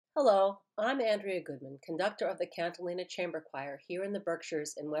Hello, I'm Andrea Goodman, conductor of the Cantilena Chamber Choir here in the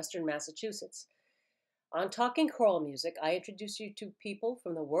Berkshires in Western Massachusetts. On Talking Choral Music, I introduce you to people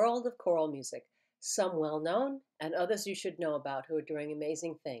from the world of choral music, some well known and others you should know about who are doing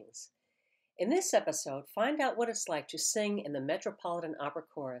amazing things. In this episode, find out what it's like to sing in the Metropolitan Opera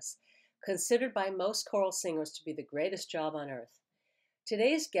Chorus, considered by most choral singers to be the greatest job on earth.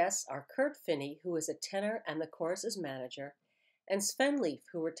 Today's guests are Kurt Phinney, who is a tenor and the chorus's manager, and Sven Leaf,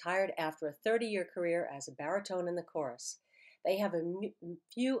 who retired after a 30-year career as a baritone in the chorus. They have a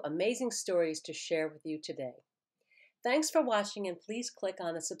few amazing stories to share with you today. Thanks for watching, and please click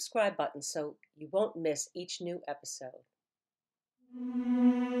on the subscribe button so you won't miss each new episode.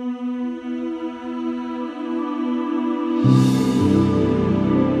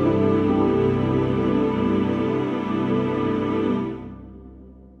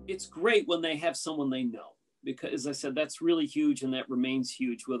 It's great when they have someone they know, because as I said, that's really huge, and that remains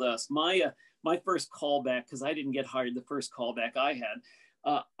huge with us. My first callback, because I didn't get hired the first callback I had,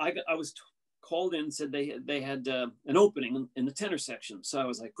 I was called in and said they had an opening in the tenor section. So I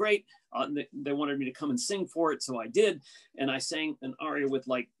was like, great. They wanted me to come and sing for it, so I did, and I sang an aria with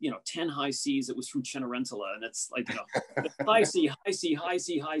 10 high C's. It was from Cenerentola, and it's like high C, high C, high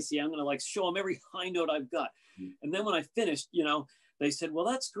C, high C. I'm gonna show them every high note I've got, and then when I finished, they said, well,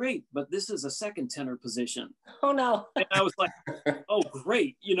 that's great, but this is a second tenor position. Oh, no. And I was like, oh,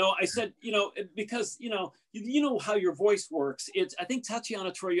 great. I said, because, you know how your voice works. I think Tatiana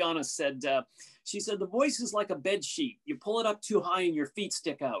Troyana said, she said, the voice is like a bed sheet. You pull it up too high and your feet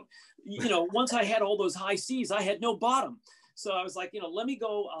stick out. Once I had all those high C's, I had no bottom. So I was like, let me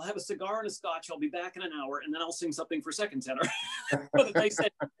go. I'll have a cigar and a scotch. I'll be back in an hour, and then I'll sing something for second tenor. But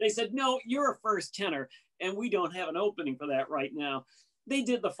they said, no, you're a first tenor, and we don't have an opening for that right now. They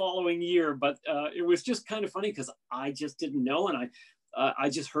did the following year, but it was just kind of funny because I just didn't know, and I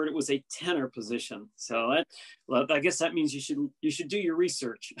just heard it was a tenor position. So I guess that means you should do your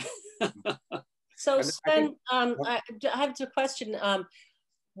research. So Sven, I have a question.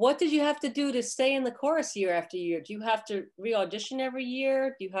 What did you have to do to stay in the chorus year after year? Do you have to re-audition every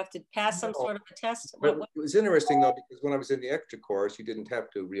year? Do you have to pass some sort of a test? It was interesting though, because when I was in the extra chorus, you didn't have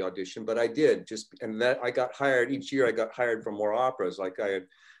to re-audition, but I did. And that I got hired each year. I got hired for more operas. Like I had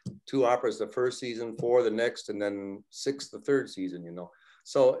 2 operas the first season, 4 the next, and then 6 the third season.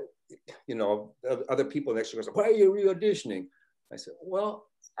 So other people in the extra chorus, why are you re-auditioning? I said, well,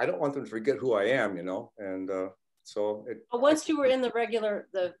 I don't want them to forget who I am. And But once you were in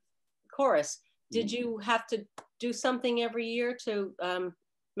the chorus, did you have to do something every year to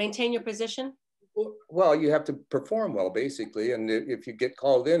maintain your position? Well, you have to perform well, basically. And if you get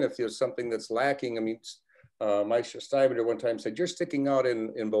called in, if there's something that's lacking, I mean, Maestro Stuyvesant one time said, you're sticking out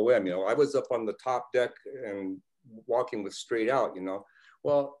in Bohème. I was up on the top deck and walking with straight out,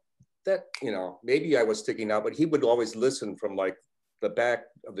 Well, that, maybe I was sticking out, but he would always listen from the back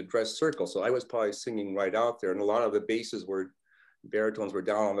of the dress circle. So I was probably singing right out there. And a lot of the baritones were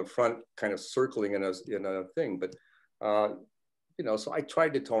down on the front, kind of circling in a thing. But, so I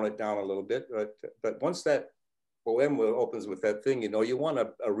tried to tone it down a little bit. But once that Bohème opens with that thing, you want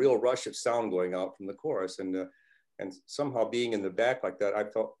a real rush of sound going out from the chorus. And somehow being in the back like that, I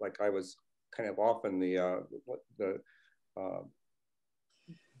felt like I was kind of off in the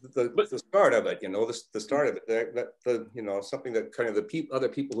start of it, the start of it, something that kind of other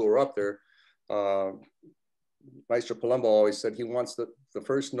people who were up there, Maestro Palumbo always said he wants the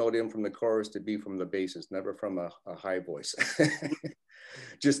first note in from the chorus to be from the basses, never from a high voice.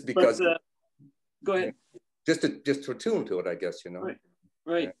 Just because. Go ahead. Just to tune to it, I guess,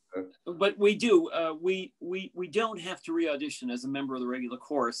 Right. But we do. We don't have to re-audition as a member of the regular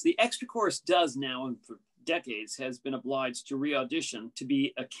chorus. The extra chorus does now, and for decades has been obliged to re-audition to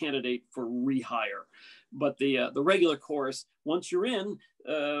be a candidate for rehire. But the regular chorus, once you're in,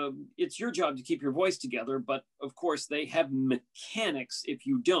 it's your job to keep your voice together. But of course, they have mechanics if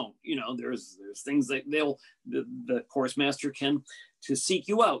you don't. There's things that the chorus master can to seek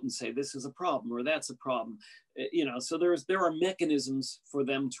you out and say this is a problem or that's a problem. So there are mechanisms for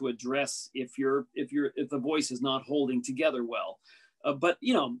them to address if the voice is not holding together well. But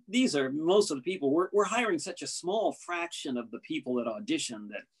these are most of the people. We're hiring such a small fraction of the people that audition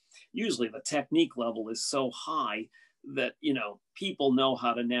that usually the technique level is so high that people know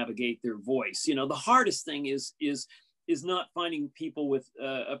how to navigate their voice. The hardest thing is not finding people with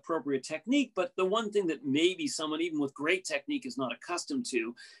appropriate technique, but the one thing that maybe someone even with great technique is not accustomed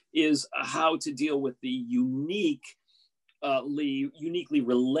to is how to deal with the uniquely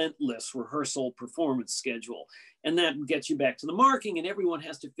relentless rehearsal performance schedule. And that gets you back to the marking, and everyone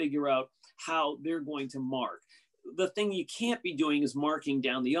has to figure out how they're going to mark. the thing you can't be doing is marking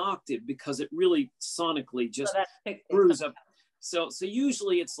down the octave, because it really sonically just screws up. So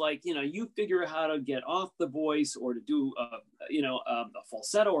usually it's like, you know, you figure out how to get off the voice or to do, a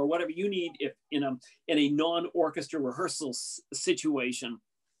falsetto or whatever you need if in a non-orchestra rehearsal situation.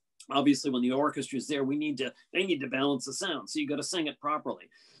 Obviously, when the orchestra is there, they need to balance the sound. So you got to sing it properly.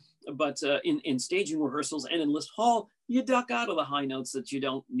 But in staging rehearsals and in Liszt Hall, you duck out of the high notes that you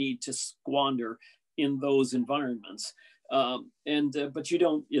don't need to squander in those environments. But you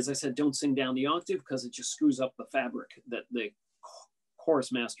don't, as I said, don't sing down the octave, because it just screws up the fabric that the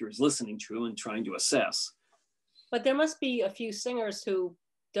chorus master is listening to and trying to assess. But there must be a few singers who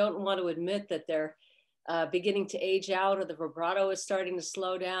don't want to admit that they're beginning to age out, or the vibrato is starting to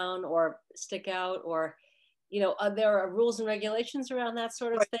slow down or stick out, or, you know, there are rules and regulations around that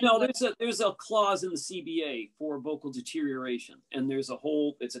sort of thing. No, there's a clause in the CBA for vocal deterioration, and it's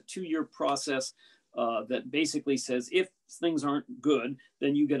a 2-year process that basically says if things aren't good,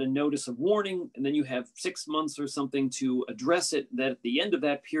 then you get a notice of warning, and then you have 6 months or something to address it. That at the end of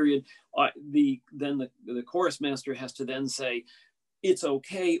that period, the chorus master has to then say it's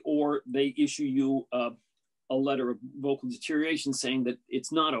okay, or they issue you a letter of vocal deterioration saying that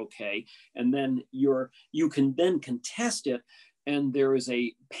it's not okay, and then you can then contest it. And there is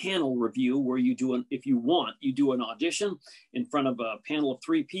a panel review where you do if you want, you do an audition in front of a panel of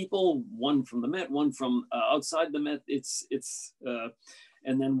 3 people, one from the Met, one from outside the Met.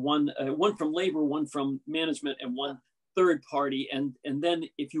 And then one from labor, one from management, and one third party. And then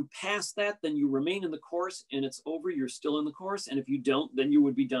if you pass that, then you remain in the course, and it's over. You're still in the course. And if you don't, then you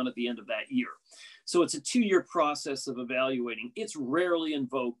would be done at the end of that year. So it's a 2-year process of evaluating. It's rarely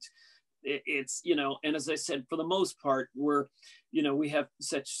invoked. It's, you know, and as I said, for the most part, we have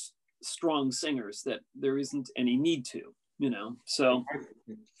such strong singers that there isn't any need to, you know, so.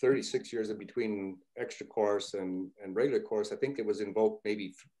 36 years in between extra chorus and regular chorus, I think it was invoked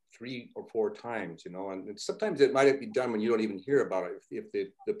maybe 3 or 4 times, you know, and sometimes it might be done when you don't even hear about it. If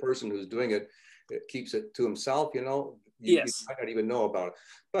the person who's doing it keeps it to himself, you know, you might not even know about it.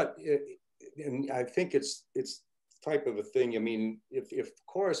 But and I think it's type of a thing. I mean, if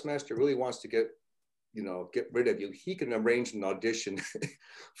chorus master really wants to get rid of you, he can arrange an audition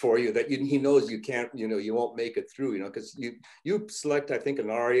for you that he knows you can't, you know, you won't make it through, you know, because you select, I think,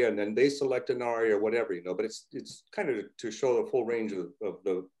 an aria, and then they select an aria or whatever, you know, but it's kind of to show the full range of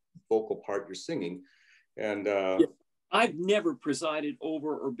the vocal part you're singing. And I've never presided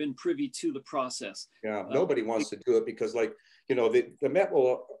over or been privy to the process. Yeah, nobody wants to do it, because, like, you know, the Met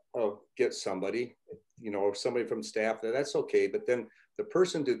will get somebody, you know, or somebody from staff, that's okay. But then the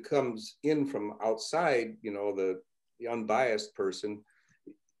person who comes in from outside, you know, the unbiased person,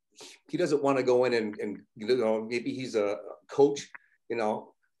 he doesn't want to go in and you know, maybe he's a coach, you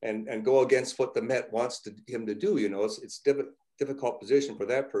know, and go against what the Met wants him to do. You know, it's difficult position for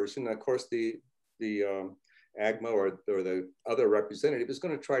that person. And of course, the AGMA or the other representative is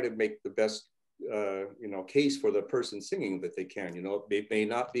going to try to make the best you know, case for the person singing that they can. You know, it may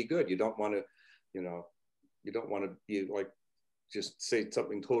not be good. You don't want to, you know, you don't want to be like just say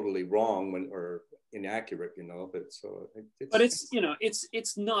something totally wrong or inaccurate, you know. But so but it's, you know,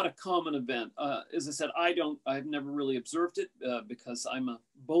 it's not a common event. As I said, I've never really observed it because I'm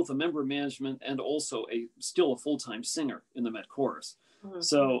both a member of management and also still a full-time singer in the Met Chorus. Mm-hmm.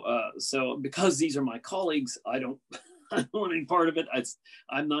 So because these are my colleagues, I don't want any part of it.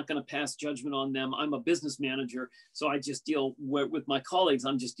 I'm not going to pass judgment on them. I'm a business manager, so I just deal with my colleagues.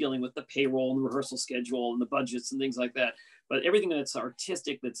 I'm just dealing with the payroll and the rehearsal schedule and the budgets and things like that. But everything that's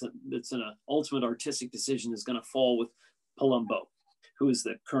artistic, that's an ultimate artistic decision, is going to fall with Palumbo, who is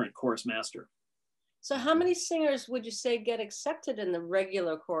the current chorus master. So how many singers would you say get accepted in the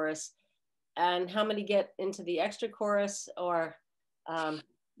regular chorus, and how many get into the extra chorus? Or,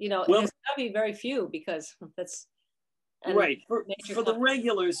 you know, well, there's got to be very few, because that's right. For the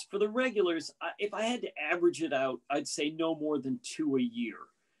regulars, if I had to average it out, I'd say no more than 2 a year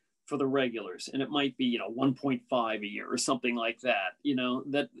for the regulars. And it might be, you know, 1.5 a year or something like that, you know,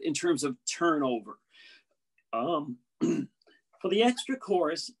 that in terms of turnover. For the extra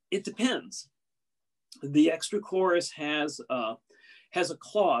chorus, it depends. The extra chorus has a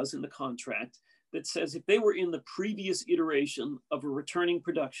clause in the contract that says if they were in the previous iteration of a returning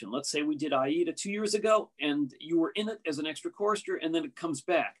production, let's say we did Aida 2 years ago and you were in it as an extra chorister and then it comes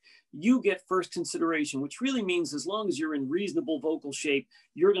back, you get first consideration, which really means as long as you're in reasonable vocal shape,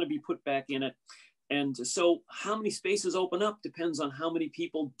 you're going to be put back in it. And so how many spaces open up depends on how many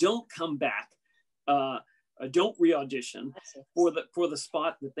people don't come back, don't re-audition for the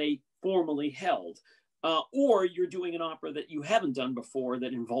spot that they formerly held. Or you're doing an opera that you haven't done before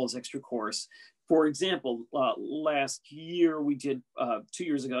that involves extra chorus For example, last year we did, 2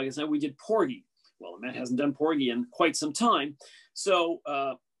 years ago, I guess, we did Porgy. Well, Met hasn't done Porgy in quite some time. So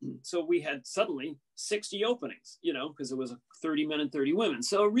so we had suddenly 60 openings, you know, because it was 30 men and 30 women.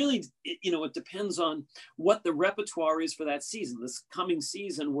 So really, you know, it depends on what the repertoire is for that season. This coming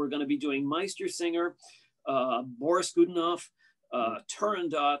season, we're going to be doing Meistersinger, Boris Godunov,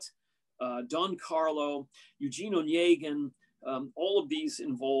 Turandot, Don Carlo, Eugene Onegin. All of these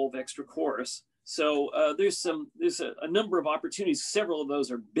involve extra chorus. So there's a number of opportunities. Several of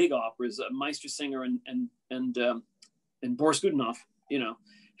those are big operas. Meistersinger and Boris Godunov, you know,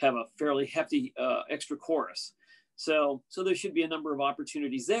 have a fairly hefty extra chorus. So there should be a number of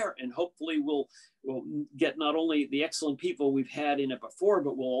opportunities there, and hopefully we'll get not only the excellent people we've had in it before,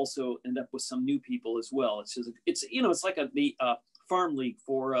 but we'll also end up with some new people as well. It's you know, it's like the farm league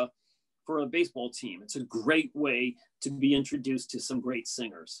for a baseball team. It's a great way to be introduced to some great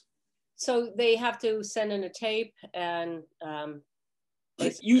singers. So they have to send in a tape, and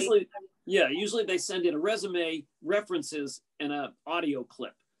usually they send in a resume, references, and an audio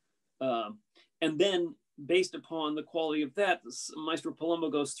clip. And then based upon the quality of that, Maestro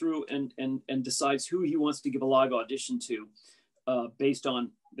Palumbo goes through and decides who he wants to give a live audition to based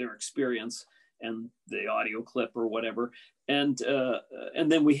on their experience and the audio clip or whatever. And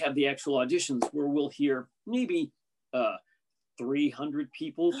then we have the actual auditions where we'll hear maybe 300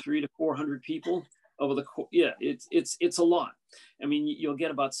 people, 300 to 400 people over the course. Yeah, it's a lot. I mean, you'll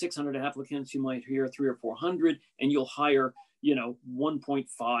get about 600 applicants. You might hear 300 or 400, and you'll hire, you know,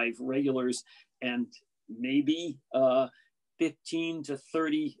 1.5 regulars and maybe 15 to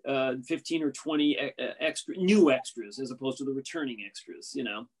 30, 15 or 20 new extras as opposed to the returning extras, you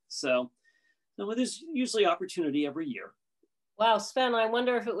know. So there's usually opportunity every year. Wow, Sven, I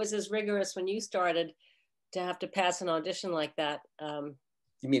wonder if it was as rigorous when you started to have to pass an audition like that. You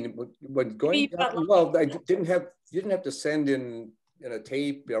mean when going down? Well, you didn't have to send in a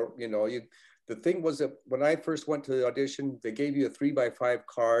tape, or, you know, the thing was that when I first went to the audition, they gave you a 3x5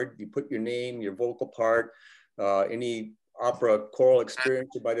 card. You put your name, your vocal part, any opera choral experience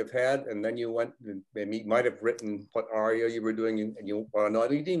you might have had, and then you went and you might have written what aria you were doing, and you no,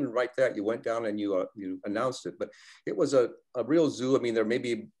 you didn't even write that. You went down and you announced it. But it was a real zoo. I mean, there may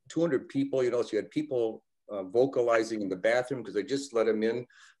be 200 people, you know, so you had people vocalizing in the bathroom because they just let them in,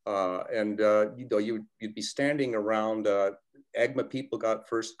 and you know, you'd be standing around. AGMA people got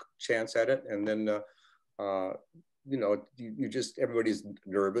first chance at it, and then you know, you just, everybody's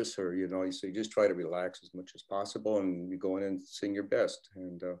nervous, or, you know, so you just try to relax as much as possible, and you go in and sing your best.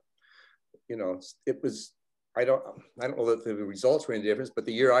 And you know, it was, I don't know that the results were any difference, but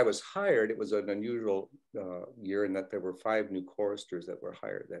the year I was hired, it was an unusual year in that there were 5 new choristers that were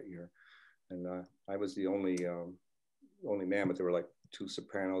hired that year. And I was the only man, but there were like 2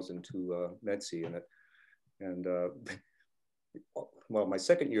 sopranos and 2 mezzi in it. And well, my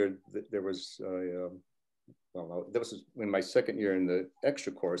second year, there was, well, that was in my second year in the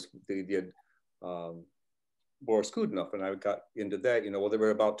extra course, they did Boris Godunov, and I got into that, you know. Well, there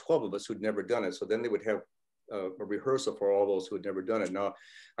were about 12 of us who'd never done it. So then they would have a rehearsal for all those who had never done it. Now,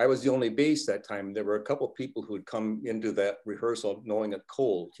 I was the only bass that time. There were a couple of people who had come into that rehearsal knowing it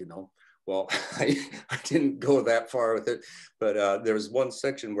cold, you know. Well, I didn't go that far with it, but there was one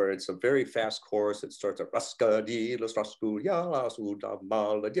section where it's a very fast chorus. It starts at Raskadi,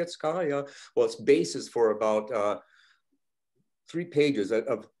 well, it's basses for about 3 pages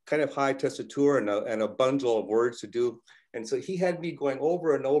of kind of high tessitura and a bundle of words to do. And so he had me going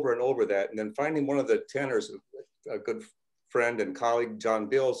over and over and over that. And then finally, one of the tenors, a good friend and colleague, John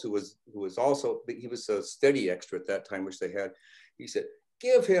Bills, who was also, he was a steady extra at that time, which they had, he said,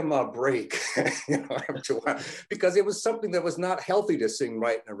 give him a break, you know, after a while, because it was something that was not healthy to sing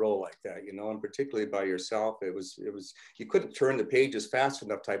right in a row like that, you know, and particularly by yourself. It was, you couldn't turn the pages fast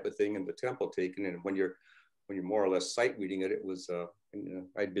enough type of thing, and the tempo taken. And when you're more or less sight reading it, it was, you know,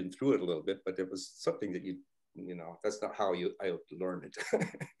 I'd been through it a little bit, but it was something that you know, that's not how I learned it.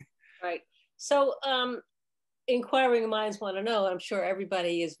 Right. So inquiring minds want to know, I'm sure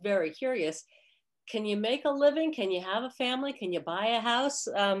everybody is very curious, can you make a living? Can you have a family? Can you buy a house?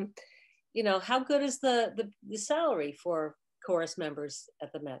 You know, how good is the salary for chorus members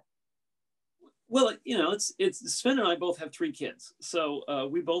at the Met? Well, you know, it's Sven and I both have 3 kids. So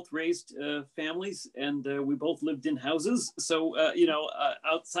we both raised families, and we both lived in houses. So, you know,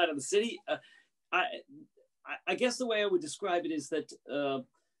 outside of the city, I guess the way I would describe it is that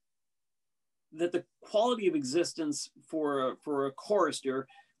that the quality of existence for a chorister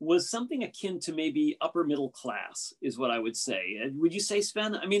was something akin to maybe upper middle class, is what I would say. Would you say,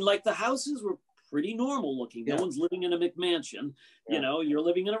 Sven? I mean, like, the houses were pretty normal looking. Yeah. No one's living in a McMansion. Yeah. You know, you're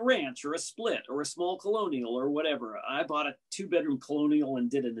living in a ranch or a split or a small colonial or whatever. I bought a 2-bedroom colonial and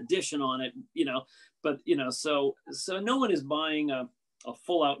did an addition on it, you know, but, you know, so no one is buying a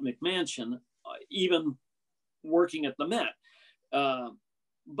full out McMansion, even working at the Met.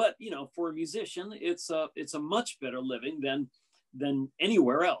 But, you know, for a musician, it's a much better living than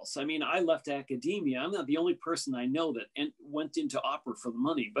anywhere else. I mean, I left academia. I'm not the only person I know that went into opera for the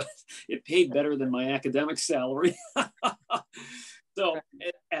money, but it paid better than my academic salary. So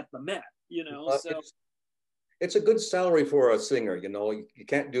at the Met, you know, so it's a good salary for a singer. You know, you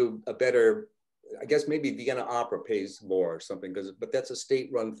can't do a better. I guess maybe Vienna Opera pays more or something, but that's a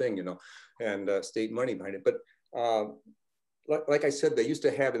state-run thing, you know, and state money behind it. But like I said, they used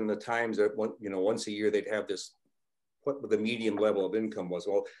to have in the Times that once a year they'd have this, what the median level of income was.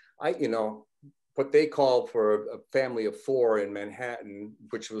 Well, what they called for a family of 4 in Manhattan,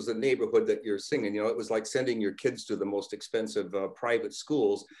 which was the neighborhood that you're singing, you know, it was like sending your kids to the most expensive private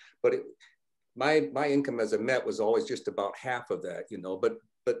schools. But my income as a Met was always just about half of that, you know. But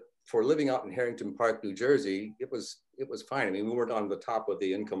for living out in Harrington Park, New Jersey, it was fine. I mean, we weren't on the top of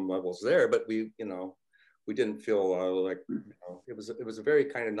the income levels there, but we didn't feel like, you know, it was a very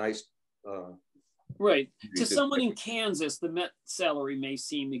kind of nice. Right. To someone in Kansas, the Met salary may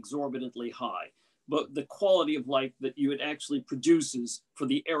seem exorbitantly high, but the quality of life that it actually produces for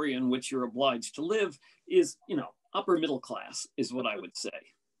the area in which you're obliged to live is, you know, upper middle class is what I would say,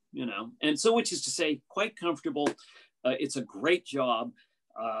 you know. And so, which is to say, quite comfortable. It's a great job,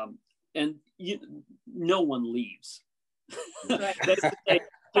 and no one leaves. Right. That's to say,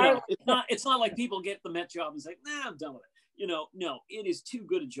 you know, it's not like people get the Met job and say, nah, I'm done with it. You know, no, it is too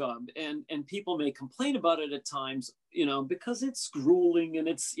good a job. And people may complain about it at times, you know, because it's grueling and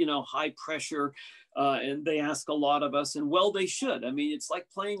it's, you know, high pressure, and they ask a lot of us, and well, they should. I mean, it's like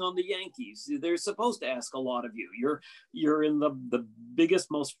playing on the Yankees. They're supposed to ask a lot of you. You're in the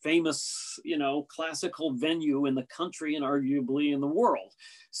biggest, most famous, you know, classical venue in the country and arguably in the world.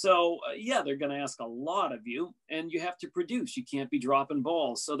 So yeah, they're going to ask a lot of you, and you have to produce. You can't be dropping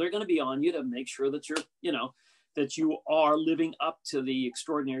balls. So they're going to be on you to make sure that you're, you know, that you are living up to the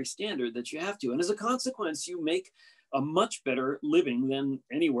extraordinary standard that you have to. And as a consequence, you make a much better living than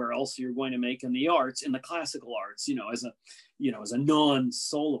anywhere else you're going to make in the arts, in the classical arts, you know, as a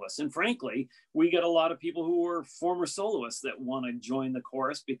non-soloist. And frankly, we get a lot of people who are former soloists that want to join the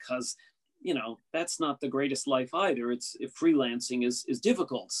chorus because, you know, that's not the greatest life either. Freelancing is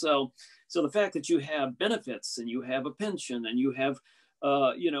difficult. So the fact that you have benefits and you have a pension and you have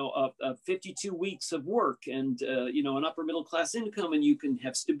 52 weeks of work and, you know, an upper middle class income, and you can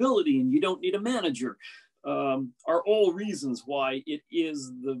have stability and you don't need a manager, are all reasons why it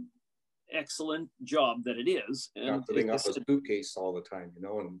is the excellent job that it is. And not living off a suitcase all the time, you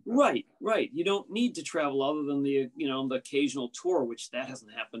know. And right. You don't need to travel other than the occasional tour, which that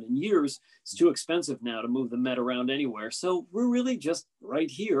hasn't happened in years. It's too expensive now to move the Met around anywhere. So we're really just right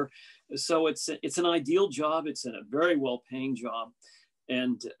here. So it's an ideal job. It's a very well-paying job.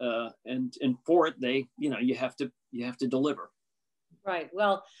 And for it, you have to deliver. Right.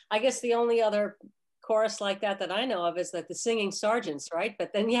 Well, I guess the only other chorus like that I know of is that the singing sergeants, right?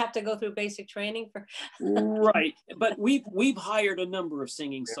 But then you have to go through basic training for. Right. But we've hired a number of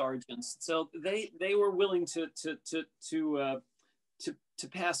singing sergeants, so they were willing to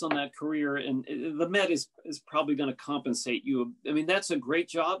pass on that career, and the Met is probably going to compensate you. I mean, that's a great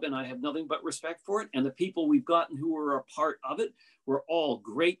job, and I have nothing but respect for it. And the people we've gotten who were a part of it were all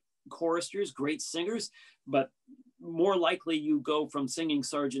great choristers, great singers, but more likely you go from singing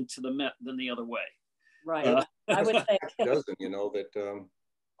sergeant to the Met than the other way. Right. I would think. Dozen, you know,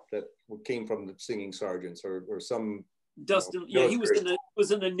 that came from the singing sergeants or some. Dustin, you know, he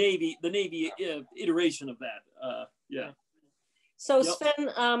was in the Navy iteration of that. Yeah. So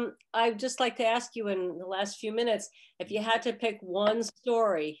Sven, I'd just like to ask you in the last few minutes, if you had to pick one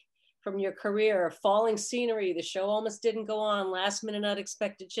story from your career, falling scenery, the show almost didn't go on, last minute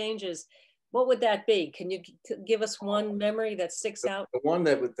unexpected changes, what would that be? Can you give us one memory that sticks out? The one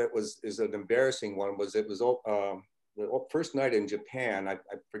that is an embarrassing one was the first night in Japan. I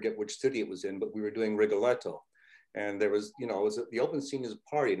forget which city it was in, but we were doing Rigoletto, and there was, you know, it was the open seniors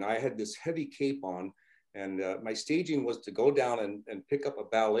party, and I had this heavy cape on. And my staging was to go down and pick up a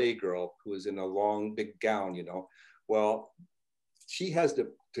ballet girl who was in a long, big gown, you know. Well, she has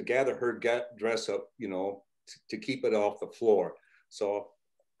to gather her dress up, you know, to keep it off the floor. So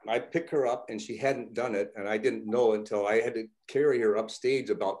I pick her up and she hadn't done it. And I didn't know until I had to carry her upstage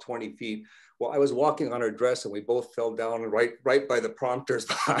about 20 feet. Well, I was walking on her dress and we both fell down right by the prompter's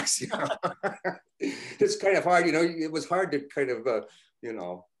box, you know. It's kind of hard, you know, it was hard to kind of, you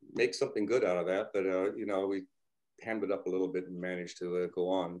know, make something good out of that. But you know, we hammed it up a little bit and managed to go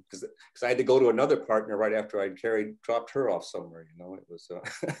on, because I had to go to another partner right after I'd dropped her off somewhere. You know, it was.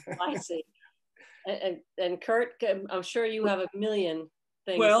 I see. And Kurt, I'm sure you have a million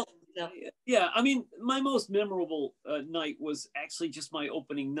things. Well, yeah, I mean, my most memorable night was actually just my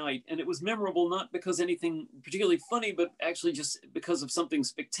opening night. And it was memorable not because anything particularly funny, but actually just because of something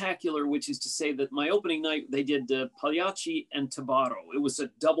spectacular, which is to say that my opening night, they did Pagliacci and Tabarro. It was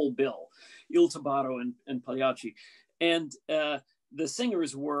a double bill, Il Tabarro and Pagliacci. And the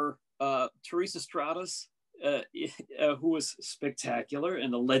singers were Teresa Stratas, who was spectacular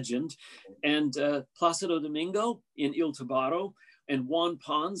and a legend, and Placido Domingo in Il Tabarro, and Juan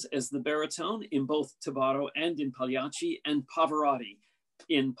Pons as the baritone in both Tabarro and in Pagliacci, and Pavarotti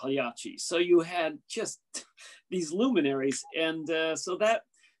in Pagliacci. So you had just these luminaries. And so that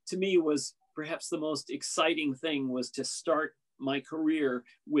to me was perhaps the most exciting thing, was to start my career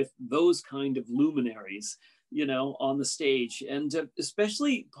with those kind of luminaries, you know, on the stage. And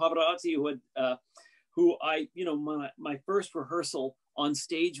especially Pavarotti, who I, you know, my first rehearsal on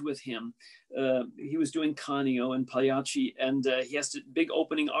stage with him, he was doing Canio and Pagliacci, and he has a big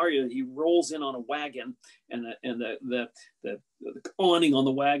opening aria. He rolls in on a wagon, and the awning on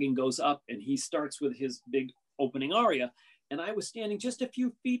the wagon goes up, and he starts with his big opening aria. And I was standing just a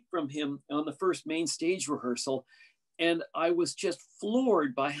few feet from him on the first main stage rehearsal, and I was just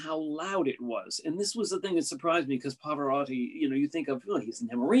floored by how loud it was. And this was the thing that surprised me, because Pavarotti, you know, you think of, oh, he's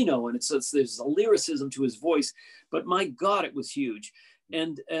Nemorino, and there's a lyricism to his voice, but my God, it was huge.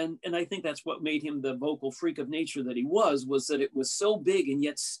 And I think that's what made him the vocal freak of nature that he was that it was so big and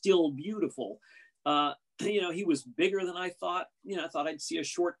yet still beautiful. You know, he was bigger than I thought. You know, I thought I'd see a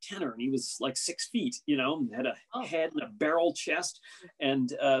short tenor, and he was like 6 feet, you know, and had a head and a barrel chest.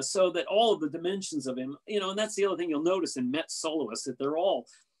 And so that all of the dimensions of him, you know, and that's the other thing you'll notice in Met soloists, that they're all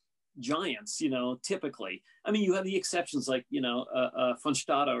giants, you know, typically. I mean, you have the exceptions like, you know, von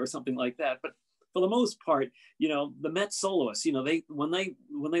Stade or something like that. But for the most part, you know, the Met soloists, you know, when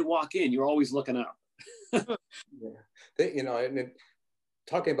they walk in, you're always looking up. Yeah. You know, and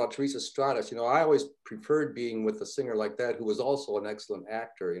talking about Teresa Stratas, you know, I always preferred being with a singer like that, who was also an excellent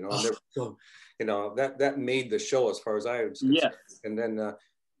actor, you know, and you know, that made the show as far as I was concerned. Yeah. And then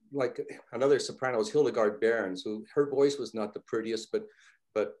like another soprano was Hildegard Behrens, who, her voice was not the prettiest,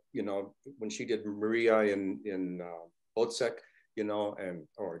 but you know, when she did Maria in Wozzeck, you know,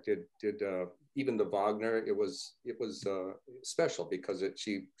 or did even the Wagner, it was special, because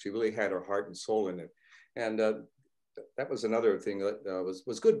she really had her heart and soul in it. And that was another thing that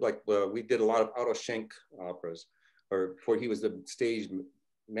was good. Like we did a lot of Otto Schenk operas, or before he was the stage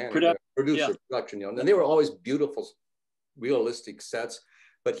manager, producer, production, you know, and they were always beautiful, realistic sets.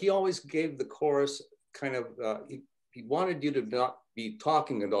 But he always gave the chorus kind of, he wanted you to not be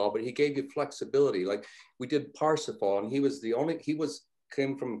talking at all, but he gave you flexibility. Like we did Parsifal, and he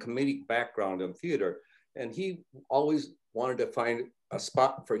came from a comedic background in theater, and he always wanted to find a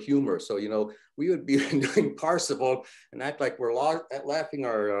spot for humor. So, you know, we would be doing Parsifal and act like we're laughing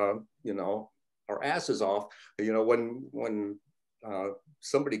our, you know, our asses off. You know, when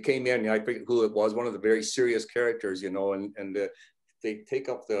somebody came in, I forget who it was, one of the very serious characters, you know, and they take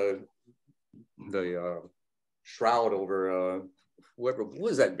up the shroud over whoever, who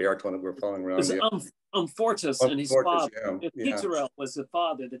was that baritone that we're following around? Fortis and his father. Yeah. Peterel was the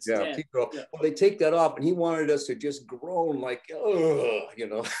father that's dead. Yeah. Well, they take that off, and he wanted us to just groan like, ugh, you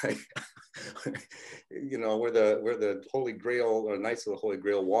know, you know, we're the Holy Grail, or Knights of the Holy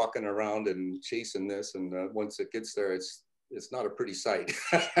Grail, walking around and chasing this, and once it gets there, it's not a pretty sight.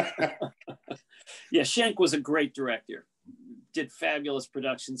 Yeah, Schenk was a great director, did fabulous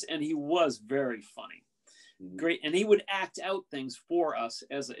productions, and he was very funny. Great, and he would act out things for us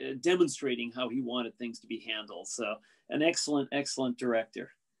as demonstrating how he wanted things to be handled. So an excellent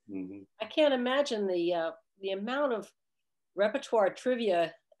director. Mm-hmm. I can't imagine the amount of repertoire,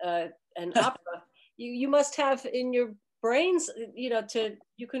 trivia, and opera you must have in your brains. You know,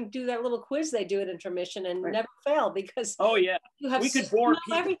 you can do that little quiz they do at intermission and never fail, because you have we could bore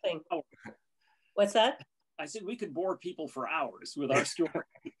people. Everything. What's that? I said we could bore people for hours with our story.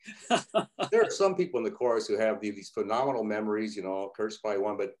 There are some people in the chorus who have these phenomenal memories, you know, Kurt's probably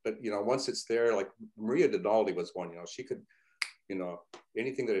one, but you know, once it's there, like Maria Dinaldi was one, you know, she could, you know,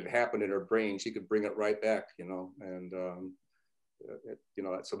 anything that had happened in her brain, she could bring it right back, you know, and you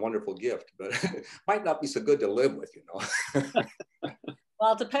know, that's a wonderful gift, but it might not be so good to live with, you know.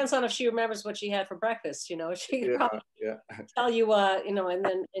 Well, it depends on if she remembers what she had for breakfast. You know, she could probably tell you, you know, and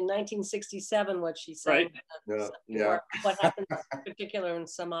then in 1967, what she said. Right. Or what happened in particular in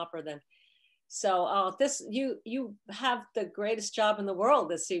some opera then. So this you have the greatest job in the world.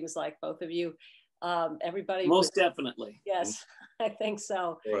 This seems like, both of you. Everybody. Most definitely. Yes, I think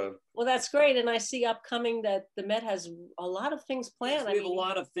so. Well, Well, that's great. And I see upcoming that the Met has a lot of things planned. Yes, we have a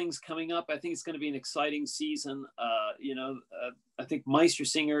lot of things coming up. I think it's going to be an exciting season. I think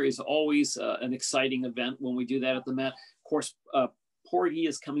Meistersinger is always an exciting event when we do that at the Met. Of course, Porgy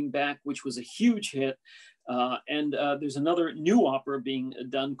is coming back, which was a huge hit. And there's another new opera being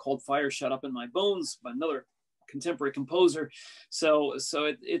done called Fire Shut Up in My Bones by another contemporary composer. So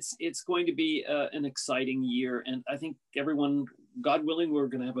it's going to be an exciting year. And I think everyone, God willing, we're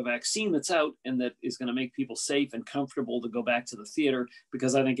going to have a vaccine that's out and that is going to make people safe and comfortable to go back to the theater,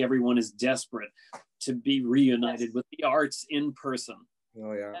 because I think everyone is desperate to be reunited with the arts in person.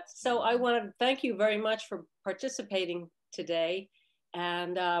 Oh, yeah. So I want to thank you very much for participating today.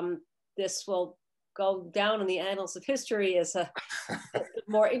 And this will go down in the annals of history as a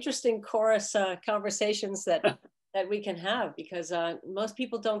more interesting chorus conversations that we can have, because most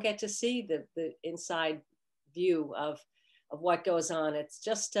people don't get to see the inside view of what goes on. It's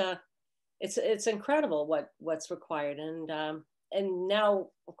just it's incredible what's required. And now,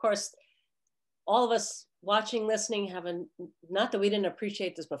 of course, all of us watching, listening, have not that we didn't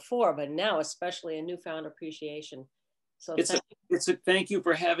appreciate this before, but now especially a newfound appreciation. So thank you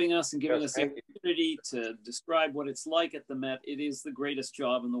for having us and giving us the Thank you. opportunity to describe what it's like at the Met. It is the greatest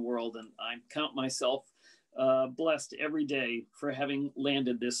job in the world, and I count myself blessed every day for having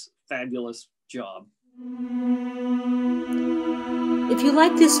landed this fabulous job. If you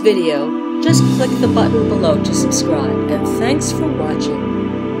like this video, just click the button below to subscribe, and thanks for watching.